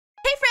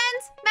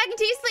friends, Mac and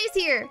Cheese Please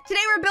here.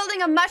 Today we're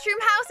building a mushroom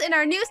house in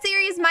our new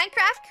series,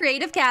 Minecraft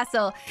Creative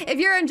Castle. If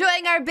you're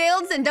enjoying our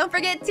builds, then don't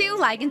forget to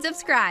like and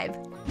subscribe.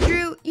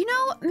 Drew, you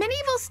know,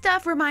 medieval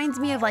stuff reminds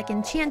me of like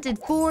enchanted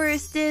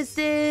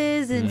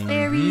forestesses and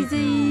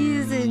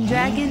fairieses and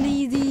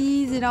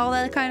dragoneses and all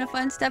that kind of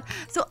fun stuff.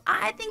 So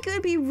I think it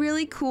would be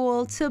really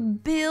cool to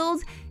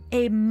build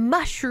a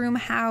mushroom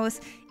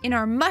house in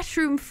our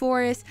mushroom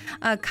forest,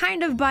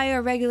 kind of by a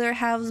regular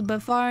house,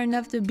 but far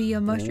enough to be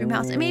a mushroom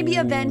house. And maybe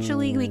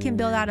eventually we can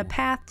build out a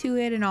path to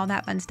it and all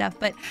that fun stuff.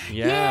 But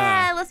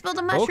yeah, let's build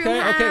a mushroom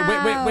house.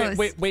 Okay,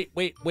 wait.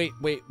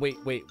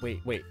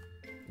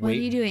 What are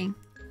you doing?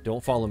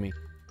 Don't follow me.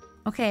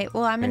 Okay,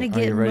 well, I'm gonna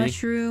get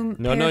mushroom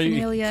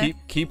paraphernalia. You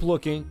keep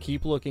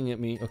looking at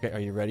me. Okay, are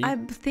you ready? I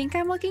think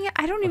I'm looking at,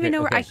 I don't even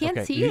know where, I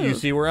can't see you. You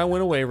see where I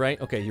went away, right?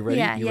 Okay, you ready?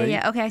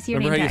 Yeah. Okay, I see your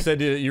name Remember how tag.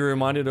 you said you were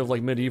reminded of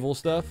like medieval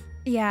stuff?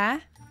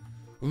 Yeah.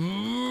 Oh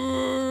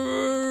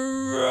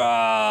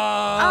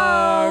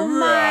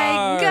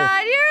my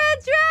god, you're a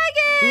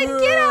dragon!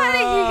 Get out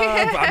of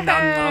here!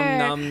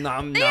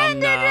 The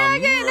Ender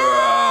Dragon!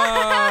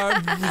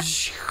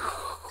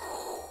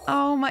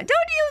 Oh my, don't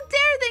you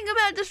dare think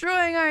about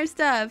destroying our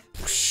stuff.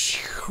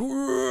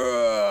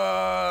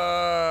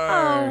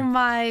 Oh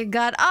my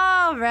god.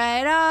 All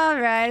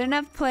right.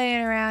 Enough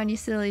playing around, you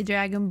silly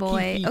dragon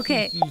boy.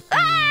 Okay.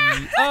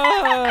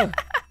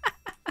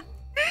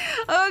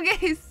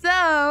 Okay,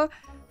 so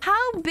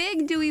how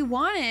big do we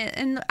want it?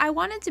 And I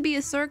want it to be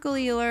a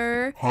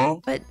circular,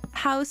 but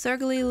how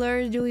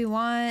circular do we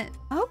want?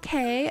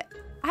 Okay,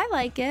 I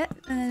like it.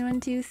 And then 1,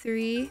 2,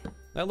 3.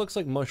 That looks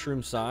like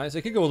mushroom size.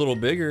 It could go a little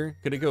bigger.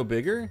 Could it go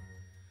bigger?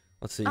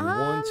 Let's see.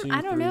 1, 2,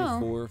 3,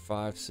 4,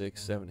 5,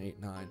 6, 7,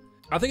 8, 9.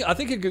 I think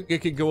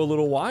it could go a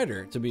little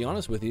wider, to be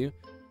honest with you.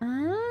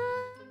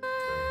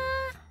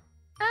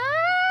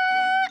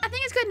 I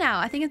think it's good now.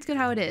 I think it's good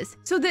how it is.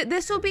 So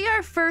this will be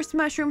our first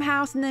mushroom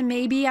house, and then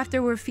maybe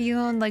after we're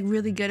feeling like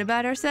really good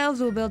about ourselves,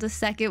 we'll build a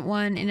second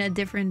one in a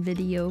different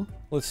video.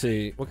 Let's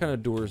see. What kind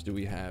of doors do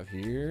we have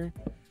here?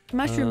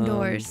 Mushroom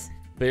doors.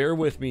 Bear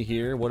with me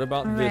here. What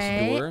about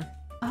this door?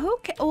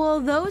 Okay, well,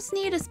 those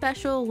need a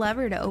special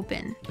lever to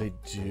open. They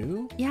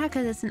do? Yeah,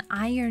 because it's an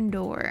iron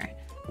door.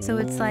 So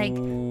it's like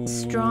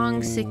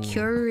strong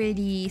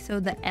security, so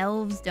the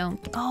elves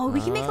don't. Oh,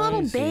 we can make a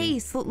little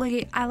base.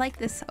 Like, I like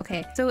this.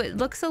 Okay, so it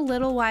looks a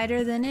little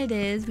wider than it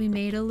is. We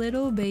made a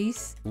little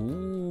base.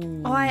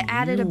 Ooh, oh, I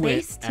added a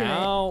base to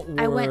it.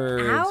 I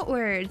went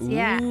outwards.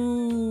 Yeah.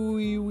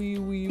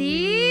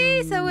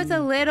 See? So it's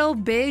a little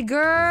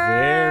bigger.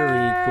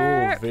 Very cool.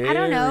 I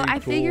don't know. I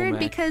figured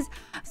because,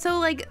 so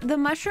like the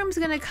mushroom's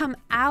gonna come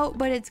out,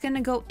 but it's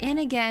gonna go in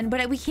again.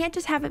 But we can't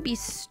just have it be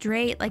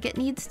straight. Like it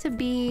needs to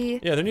be.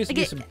 Yeah, there needs to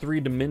be some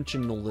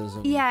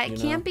three-dimensionalism. Yeah, it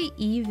can't be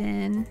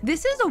even.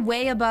 This is a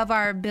way above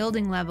our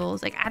building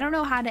levels. Like I don't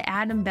know how to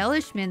add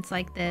embellishments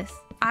like this.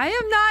 I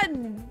am not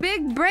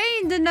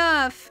big-brained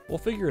enough. We'll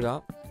figure it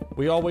out.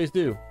 We always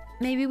do.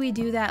 Maybe we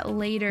do that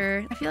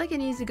later. I feel like it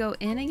needs to go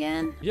in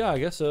again. Yeah, I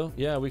guess so.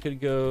 Yeah, we could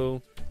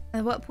go.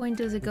 At what point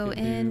does it go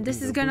in?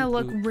 This is gonna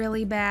look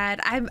really bad.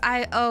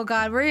 Oh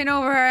god, we're in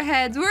over our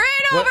heads. We're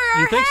in over our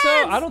heads! You think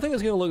so? I don't think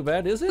it's gonna look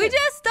bad, is it? We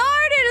just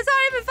started! It's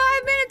not even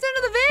 5 minutes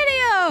into the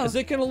video! Is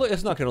it gonna look?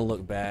 It's not gonna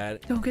look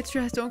bad. Don't get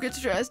stressed, don't get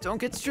stressed, don't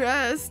get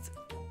stressed.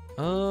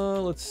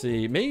 Let's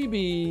see.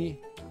 Maybe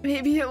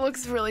it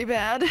looks really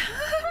bad.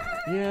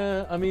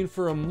 Yeah, I mean,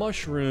 for a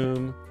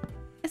mushroom...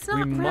 It's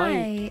not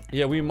right.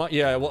 We might,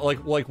 yeah, well,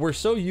 like we're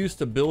so used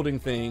to building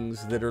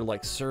things that are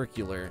like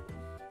circular.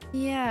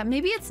 Yeah,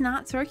 maybe it's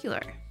not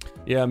circular.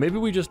 Yeah, maybe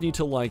we just need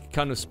to like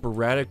kind of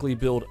sporadically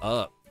build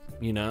up,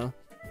 you know?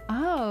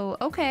 Oh,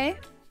 okay.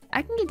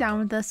 I can get down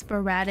with the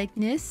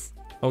sporadicness.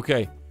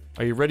 Okay,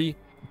 are you ready?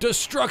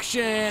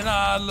 Destruction!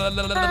 Well, don't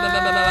destroy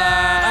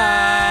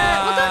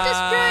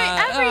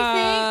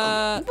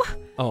everything.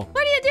 What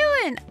are you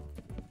doing?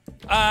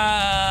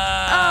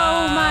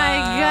 Oh my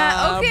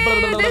god.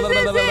 Okay, this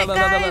is it,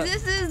 guys.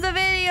 This is the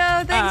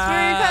video. Thanks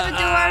for coming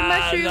to our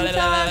mushroom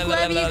talk.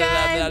 Love you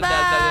guys.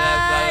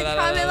 Bye.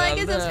 Comment, like,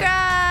 and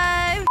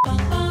subscribe.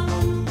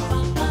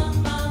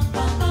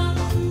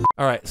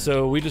 All right,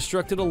 so we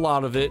destructed a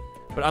lot of it,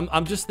 but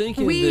I'm just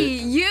thinking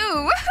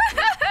you.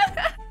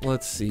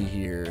 Let's see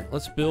here.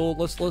 Let's build.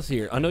 Let's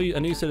here. I know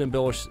you said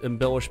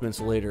embellishments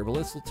later, but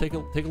let's take a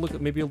look at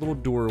maybe a little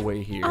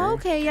doorway here. Oh,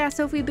 okay, yeah.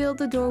 So if we build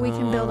the door, we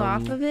can build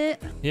off of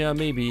it. Yeah,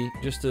 maybe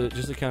just to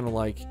kind of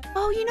like.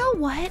 Oh, you know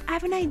what? I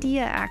have an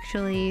idea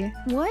actually.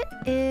 What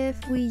if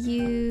we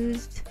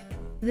used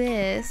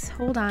this?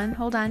 Hold on.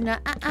 No,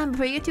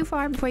 before you get too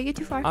far. I'm just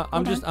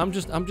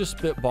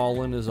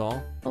spitballing is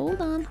all. Hold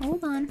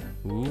on.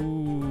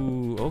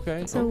 Ooh,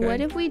 okay. So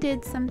what if we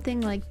did something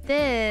like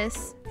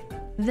this?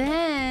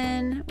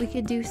 Then we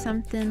could do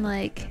something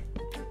like,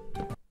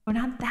 oh,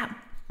 not that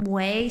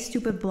way,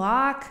 stupid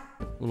block.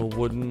 Little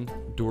wooden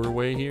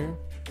doorway here.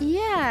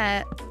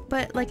 Yeah,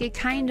 but like it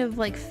kind of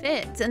like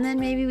fits. And then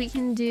maybe we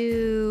can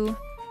do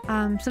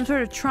some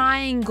sort of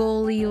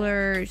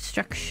triangular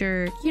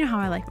structure. You know how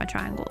I like my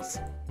triangles.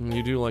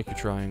 You do like your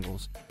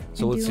triangles.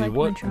 So let's see,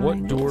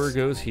 what door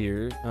goes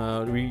here?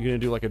 Are we gonna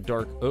do like a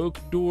dark oak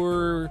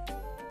door?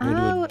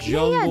 Oh,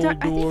 yeah, I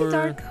think a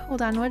dark.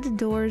 Hold on, what do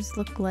doors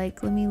look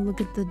like? Let me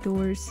look at the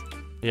doors.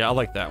 Yeah, I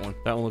like that one.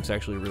 That one looks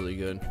actually really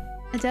good.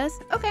 It does?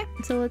 Okay,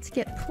 so let's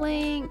get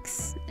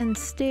planks and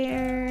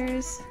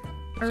stairs.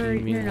 Or,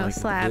 no, like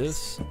slabs.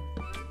 This?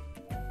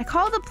 I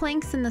call the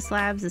planks and the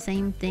slabs the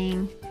same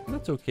thing.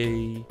 That's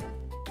okay.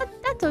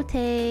 That's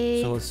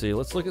okay. So let's see,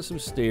 let's look at some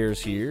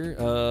stairs here.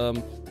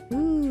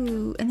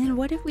 Ooh, and then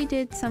what if we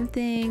did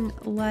something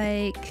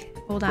like,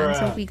 hold on,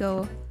 so if we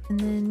go, and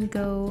then we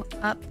go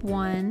up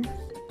one,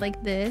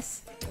 like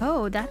this.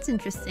 Oh, that's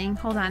interesting.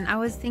 Hold on, I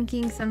was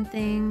thinking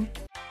something.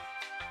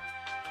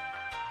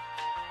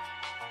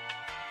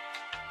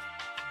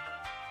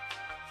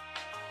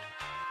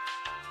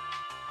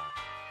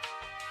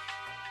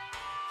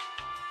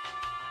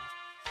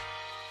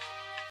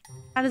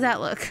 How does that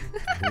look?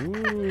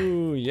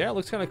 Ooh, yeah, it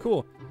looks kind of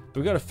cool.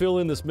 We've got to fill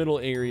in this middle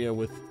area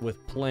with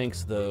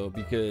planks though,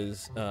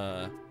 because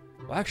well,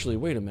 actually,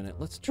 wait a minute.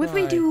 Let's try. What if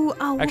we do?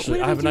 Oh,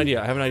 actually, I have an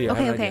idea.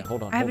 Okay.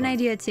 Hold on. I have an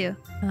idea too.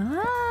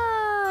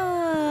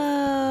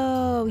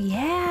 Oh,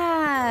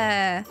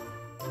 yeah.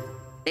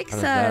 Fix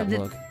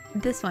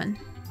this one.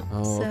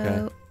 Oh, so,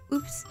 okay.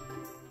 Oops.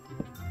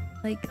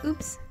 Like,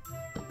 oops.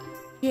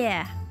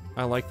 Yeah.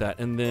 I like that.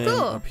 And then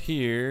up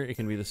here, it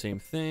can be the same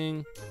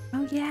thing.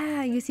 Oh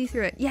yeah, you see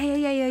through it.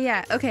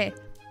 Yeah. Okay.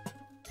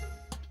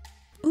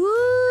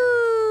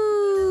 Ooh,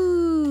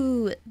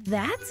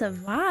 that's a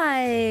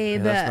vibe.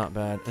 Yeah, that's not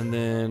bad. And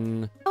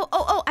then.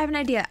 Oh! I have an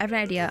idea.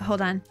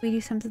 Hold on. We do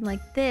something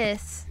like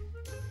this.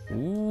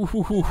 Ooh.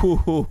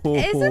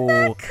 Isn't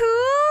that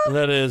cool?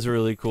 That is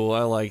really cool.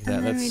 I like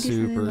that. That's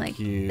super like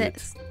cute.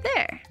 This.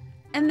 There.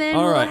 And then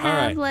we'll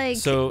have like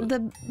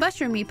the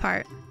mushroomy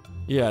part.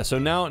 Yeah, so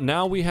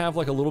now we have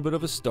like a little bit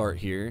of a start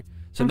here.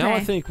 So now I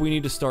think we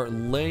need to start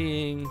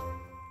laying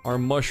our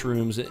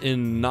mushrooms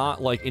in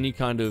not like any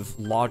kind of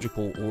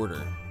logical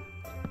order.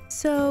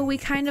 So we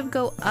kind of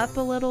go up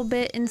a little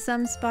bit in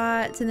some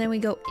spots, and then we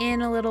go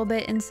in a little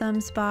bit in some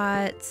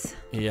spots.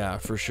 Yeah,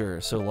 for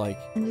sure. So like,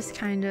 and just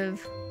kind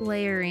of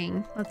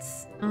layering.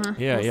 Let's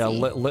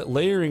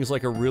layering is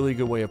like a really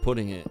good way of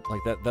putting it.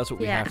 Like that's what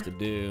we have to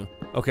do.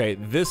 Okay,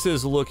 this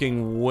is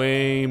looking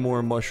way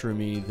more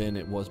mushroomy than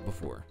it was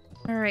before.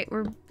 All right,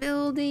 we're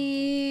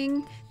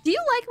building. Do you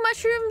like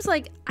mushrooms?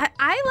 Like,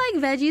 I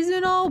like veggies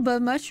and all,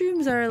 but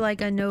mushrooms are like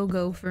a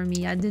no-go for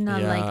me. I do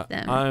not like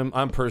them.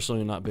 I'm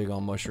personally not big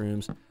on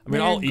mushrooms. I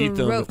mean, I'll eat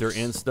them if they're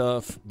in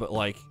stuff, but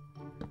like,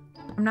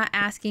 I'm not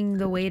asking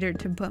the waiter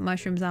to put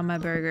mushrooms on my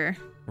burger.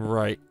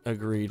 Right,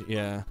 agreed,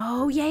 yeah.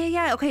 Oh,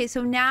 yeah. Okay,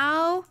 so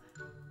now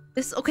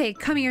okay,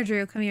 come here,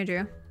 Drew.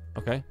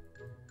 Okay.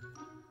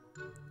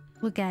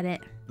 Look at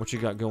it. What you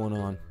got going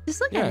on?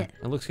 Just look at it.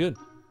 It looks good.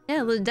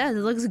 Yeah, it does.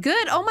 It looks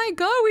good. Oh my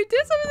god, we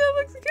did something that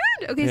looks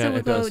good. Okay, so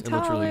we'll go taller. It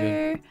looks really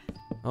good.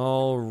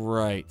 All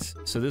right.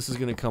 So this is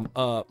going to come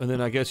up, and then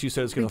I guess you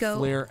said it's going to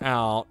flare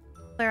out.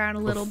 Flare out a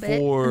little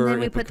bit, and then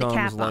we put the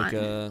cap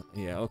on.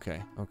 Yeah,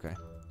 okay.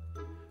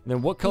 And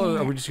then what color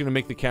are we just going to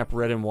make the cap?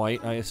 Red and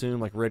white, I assume,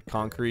 like red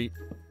concrete?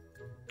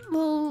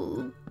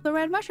 Well, the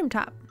red mushroom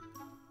top.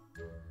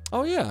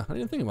 Oh yeah, I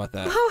didn't think about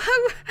that.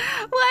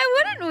 Why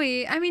wouldn't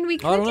we? I mean, we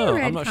could do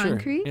red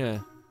concrete. Sure. Yeah.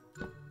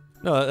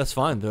 No, that's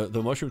fine.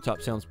 The mushroom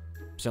top sounds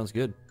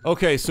good.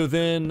 Okay, so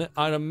then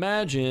I'd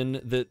imagine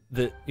that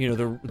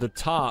the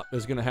top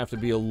is gonna have to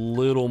be a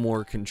little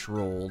more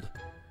controlled.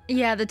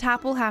 Yeah, the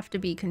top will have to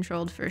be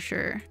controlled for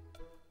sure.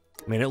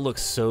 Man, it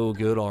looks so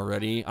good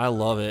already. I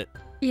love it.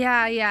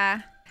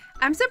 Yeah.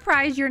 I'm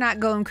surprised you're not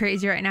going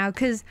crazy right now,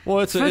 because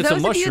for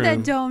those of you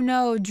that don't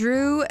know,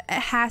 Drew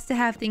has to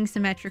have things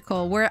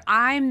symmetrical, where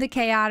I'm the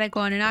chaotic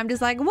one, and I'm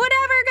just like,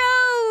 whatever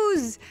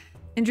goes!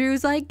 And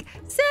Drew's like,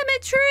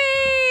 symmetry!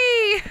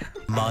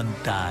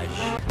 Montage.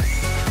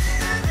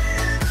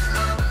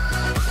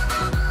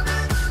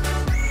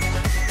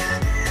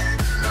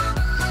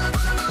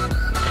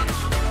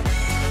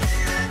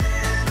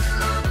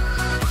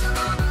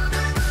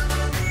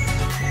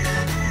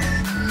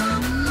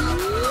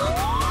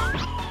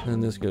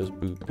 And this goes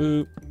boop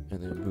boop,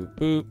 and then boop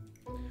boop,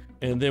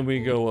 and then we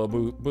go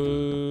boop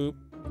boop.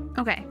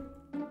 Okay.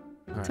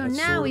 Right, so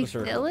now we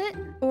fill it,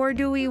 or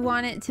do we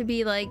want it to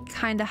be like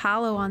kind of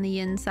hollow on the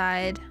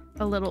inside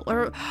a little?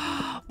 Or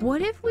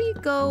what if we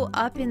go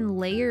up in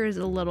layers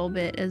a little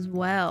bit as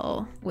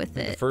well with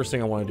it? The first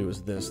thing I want to do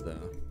is this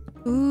though.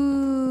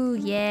 Ooh,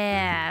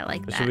 yeah,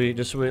 like that.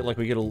 Just so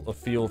we get a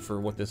feel for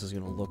what this is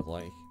gonna look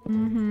like.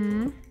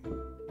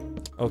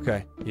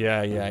 Okay.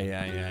 Yeah.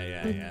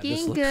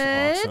 This looks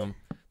awesome.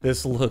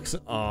 This looks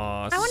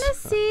awesome. I want to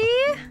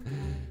see.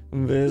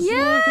 This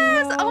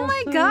yes! Oh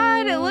my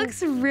god, it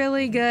looks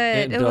really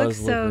good. It looks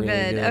so really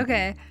good.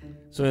 Okay.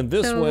 So in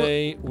this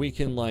way, we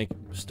can like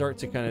start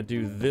to kind of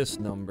do this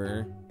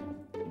number.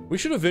 We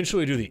should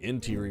eventually do the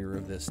interior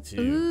of this too.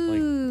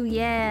 Ooh,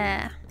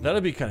 yeah.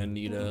 That'd be kind of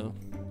neato.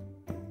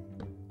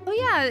 Oh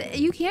yeah,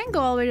 you can go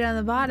all the way down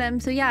the bottom.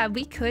 So yeah,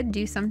 we could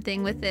do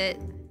something with it.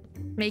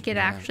 Make it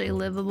actually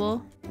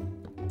livable.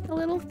 a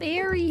little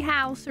fairy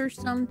house or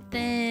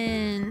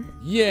something.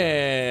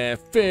 Yeah,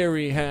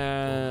 fairy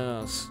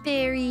house.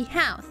 Fairy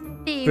house.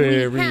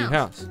 Fairy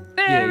house.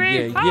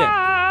 Fairy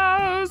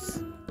house.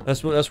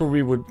 That's where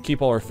we would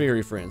keep all our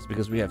fairy friends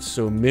because we have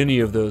so many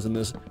of those in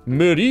this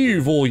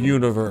medieval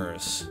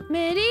universe.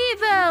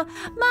 Medieval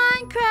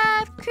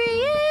Minecraft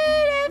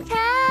Creative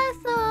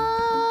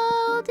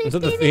Castle. Is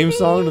that the theme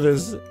song to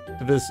this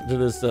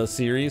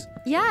series?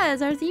 Yeah,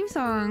 it's our theme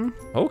song.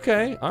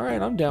 Okay, all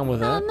right, I'm down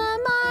with that. On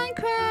the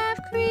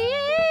Minecraft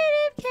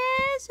Creative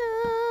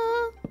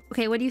Castle.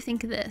 Okay, what do you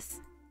think of this?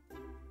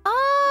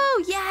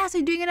 Oh, yeah, so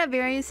you're doing it at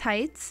various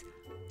heights.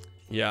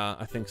 Yeah,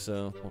 I think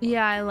so.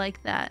 Yeah, I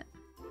like that.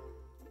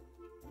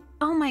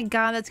 Oh my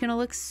god, that's gonna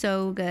look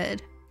so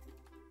good.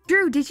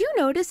 Drew, did you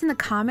notice in the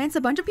comments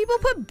a bunch of people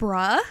put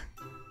bruh?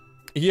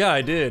 Yeah,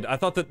 I did. I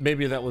thought that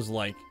maybe that was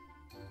like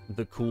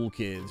the cool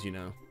kids, you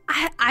know.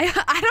 I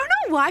don't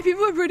know why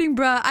people are putting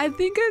bruh. I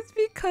think it's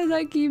because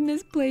I keep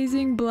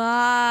misplacing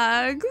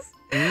blocks.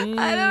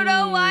 I don't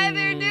know why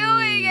they're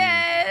doing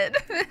it.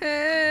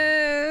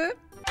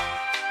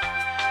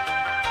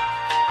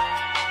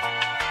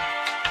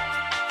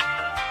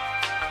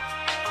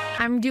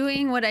 I'm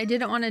doing what I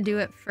didn't want to do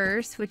at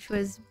first, which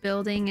was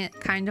building it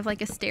kind of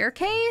like a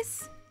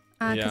staircase.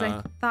 Because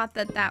I thought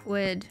that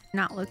would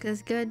not look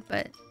as good,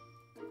 but...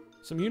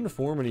 Some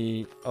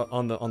uniformity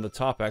on the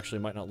top actually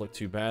might not look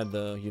too bad,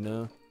 though, you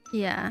know?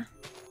 Yeah.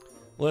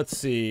 Let's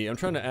see. I'm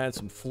trying to add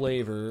some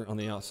flavor on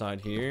the outside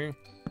here.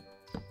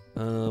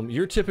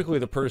 You're typically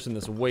the person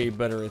that's way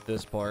better at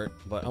this part,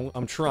 but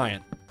I'm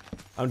trying.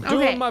 I'm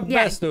doing my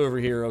best over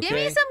here, okay? Give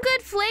me some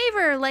good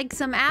flavor, like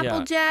some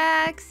Apple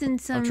Jacks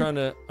and some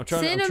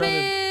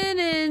cinnamon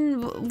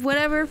and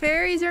whatever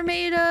fairies are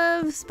made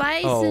of,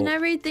 spice and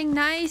everything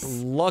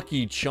nice.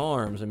 Lucky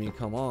Charms. I mean,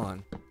 come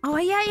on. Oh,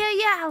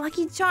 yeah.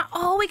 Lucky Charm.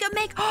 Oh, we could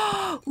make...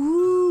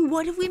 Ooh,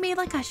 what if we made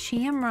like a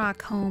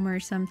shamrock home or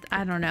something?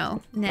 I don't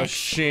know. Next. A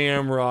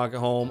shamrock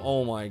home.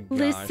 Oh, my gosh.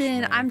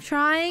 Listen, man. I'm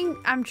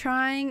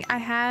trying. I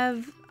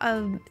have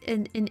an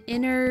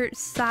inner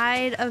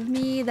side of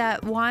me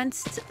that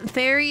wants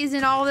fairies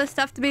and all this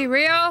stuff to be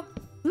real.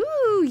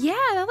 Ooh, yeah,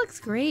 that looks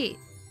great.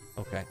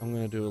 Okay, I'm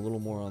going to do a little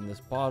more on this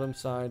bottom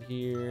side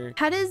here.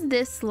 How does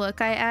this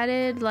look? I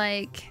added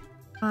like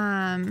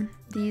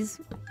these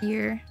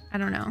here. I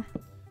don't know.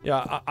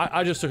 Yeah,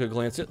 I just took a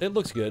glance. It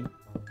looks good.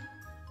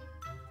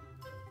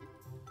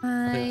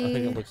 I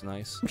think it looks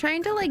nice. I'm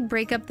trying to like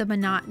break up the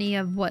monotony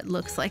of what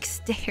looks like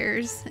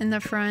stairs in the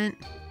front.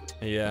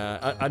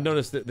 Yeah, I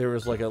noticed that there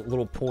was like a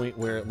little point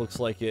where it looks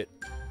like it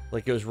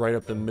goes right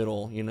up the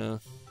middle, you know?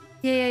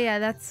 Yeah,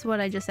 that's what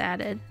I just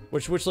added.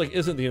 Which like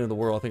isn't the end of the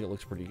world. I think it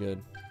looks pretty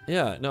good.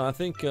 Yeah, no, I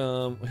think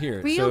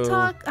here. Real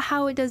talk,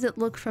 how does it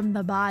look from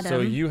the bottom? So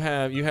you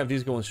have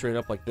these going straight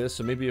up like this.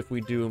 So maybe if we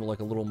do them like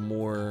a little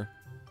more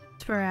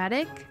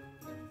sporadic.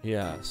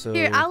 Yeah, so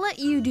here, I'll let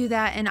you do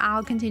that and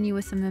I'll continue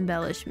with some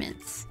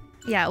embellishments.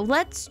 Yeah,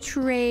 let's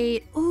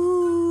trade.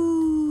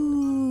 Ooh.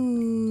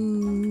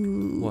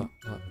 What?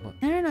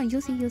 No,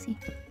 you'll see.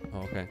 Oh,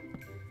 okay.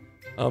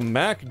 A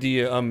Mac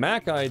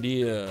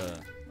idea.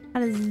 How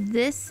does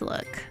this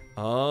look?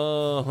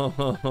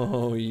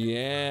 Oh,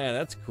 yeah,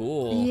 that's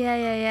cool.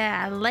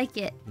 Yeah, I like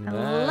it.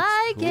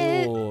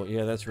 That's cool.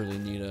 Yeah, that's really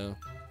neato.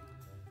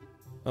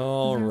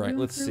 All right,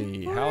 let's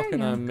see. How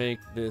can I make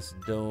this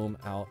dome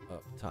out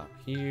up top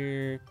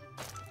here?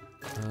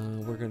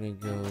 We're gonna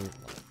go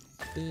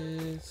like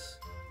this.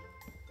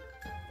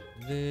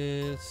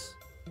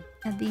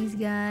 And these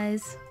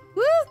guys.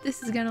 Woo!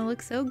 This is gonna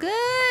look so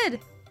good.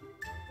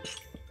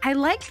 I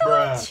like the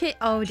little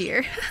oh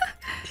dear.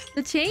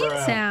 The chain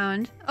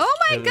sound. Oh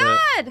my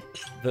god!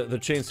 The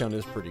chain sound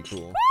is pretty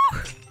cool. Woo!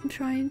 I'm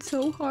trying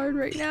so hard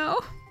right now.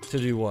 To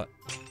do what?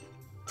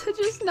 To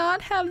just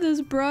not have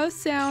this bruh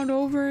sound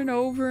over and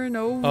over and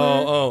over.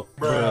 Oh,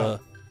 bruh.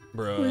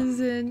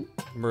 Listen,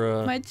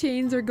 bruh. My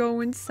chains are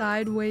going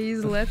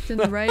sideways, left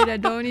and right. I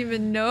don't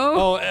even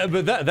know. Oh,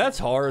 but that's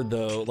hard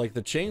though. Like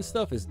the chain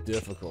stuff is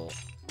difficult.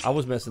 I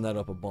was messing that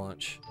up a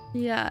bunch.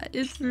 Yeah,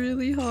 it's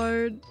really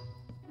hard.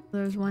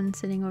 There's one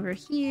sitting over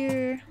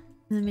here, and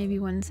then maybe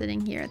one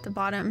sitting here at the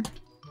bottom.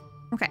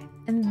 Okay,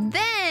 and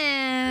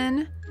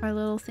then our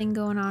little thing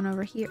going on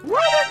over here.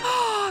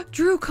 What?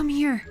 Drew, come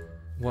here.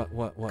 What?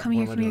 Come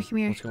here.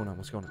 What's going on?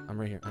 I'm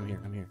right here.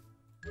 I'm here.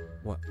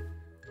 What?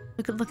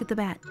 Look at the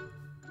bat.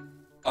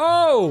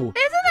 Oh! Isn't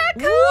that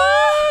cool?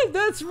 What?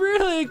 That's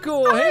really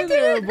cool. Oh, hey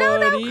there,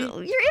 buddy. No,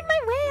 you're in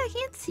my way. I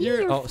can't see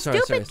your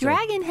stupid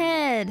dragon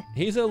head.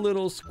 He's a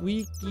little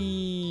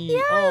squeaky.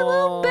 Yeah, a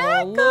little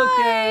bat guy. Look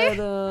at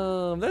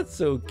him. That's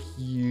so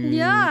cute.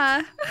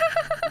 Yeah.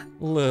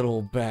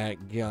 Little bat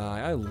guy.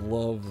 I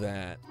love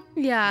that.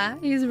 Yeah,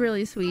 he's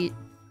really sweet.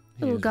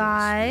 Little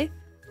guy.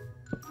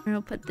 And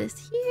we'll put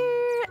this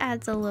here.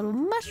 Adds a little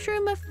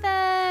mushroom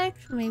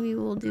effect. Maybe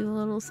we'll do a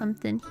little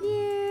something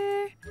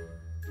here.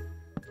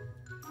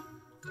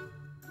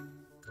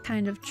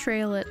 Kind of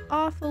trail it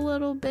off a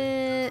little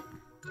bit.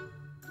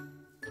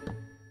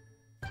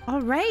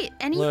 All right.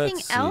 Anything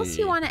else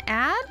you want to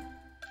add?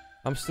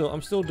 I'm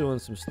still doing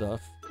some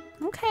stuff.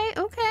 Okay,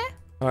 okay.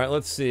 All right,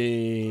 let's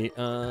see.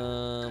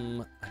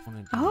 Oh,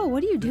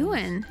 what are you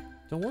doing?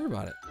 Don't worry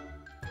about it.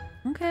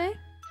 Okay.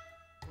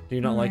 Do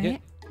you not like it?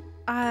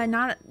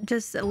 Not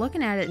just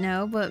looking at it,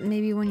 no, but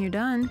maybe when you're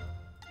done.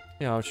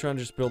 Yeah, I was trying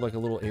to just build like a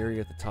little area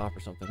at the top or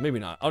something. Maybe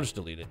not. I'll just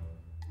delete it.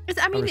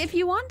 I mean, if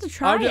you want to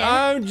try it.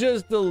 I'm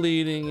just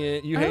deleting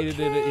it. You hated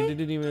it. You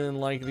didn't even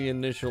like the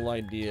initial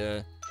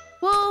idea.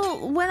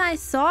 Well, when I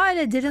saw it,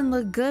 it didn't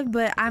look good,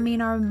 but I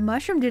mean, our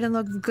mushroom didn't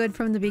look good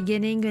from the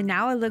beginning, and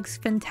now it looks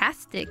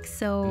fantastic.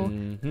 So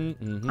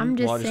I'm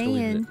just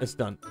saying. It's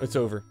done. It's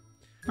over.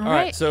 All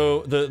right.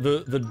 So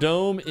the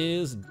dome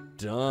is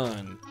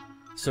done.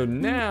 So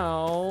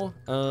now,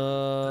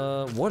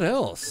 what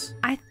else?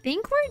 I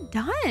think we're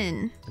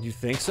done. You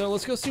think so?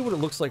 Let's go see what it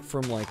looks like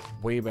from like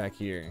way back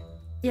here.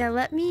 Yeah,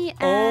 let me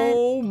add.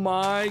 Oh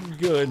my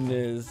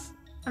goodness.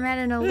 I'm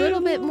adding a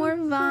little bit more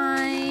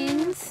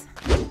vines.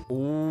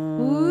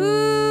 Ooh.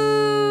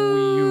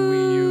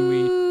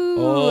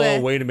 Oh,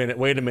 wait a minute.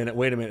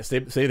 Stay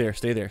there.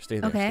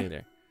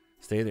 Okay.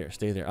 Stay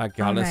there. I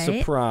got a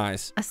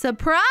surprise. A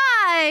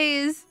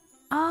surprise.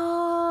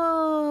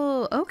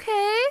 Oh,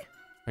 okay.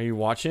 Are you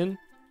watching?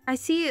 I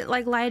see it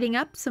like lighting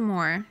up some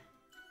more.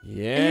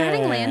 Yeah. Are you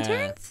adding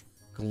lanterns?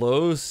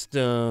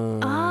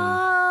 Glowstone.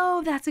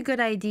 Oh, that's a good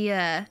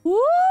idea. Woo!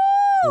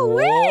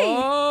 Wait!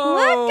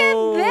 Look at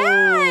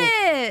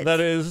that! That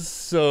is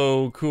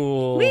so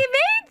cool. We made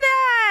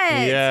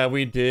that! Yeah,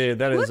 we did.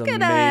 That is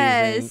amazing.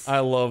 At us. I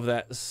love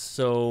that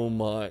so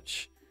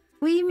much.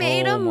 We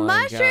made a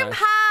mushroom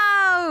house!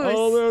 A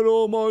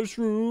little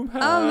mushroom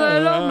house. A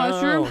little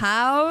mushroom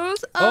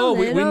house.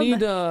 We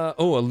need a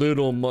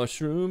little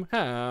mushroom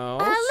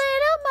house. A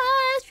little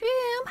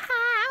mushroom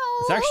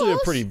house. It's actually a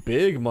pretty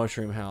big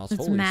mushroom house.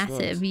 It's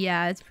massive. Smokes.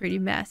 Yeah, it's pretty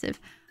massive.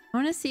 I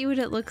want to see what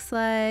it looks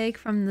like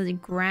from the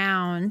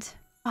ground.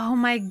 Oh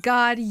my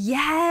god,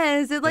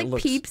 yes! It like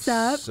peeps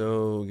up.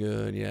 So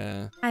good,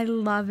 yeah. I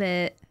love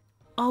it.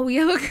 Oh,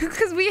 yeah, look,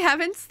 because we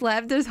haven't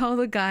slept. There's all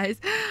the guys.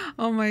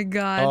 Oh my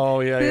god. Oh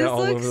yeah, this all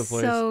over the place. This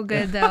looks so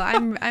good though.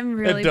 I'm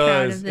really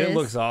proud of this. It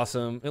looks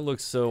awesome. It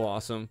looks so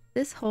awesome.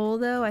 This hole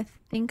though, I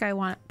think I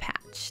want it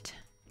patched.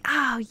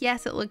 Oh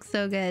yes, it looks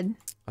so good.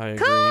 I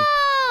agree.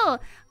 Cool!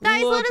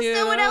 Guys, let us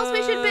know what else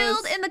we should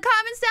build in the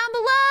comments down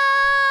below!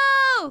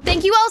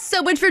 Thank you all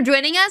so much for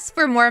joining us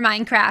for more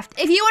Minecraft.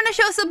 If you want to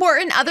show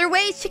support in other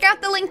ways, check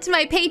out the link to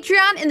my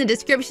Patreon in the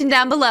description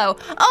down below.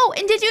 Oh,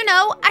 and did you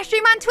know I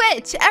stream on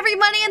Twitch every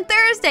Monday and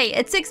Thursday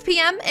at 6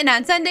 p.m. and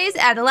on Sundays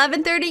at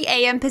 11:30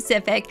 a.m.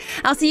 Pacific.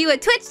 I'll see you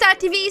at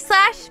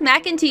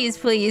twitch.tv/macandcheese,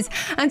 please.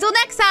 Until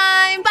next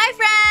time, bye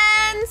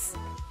friends!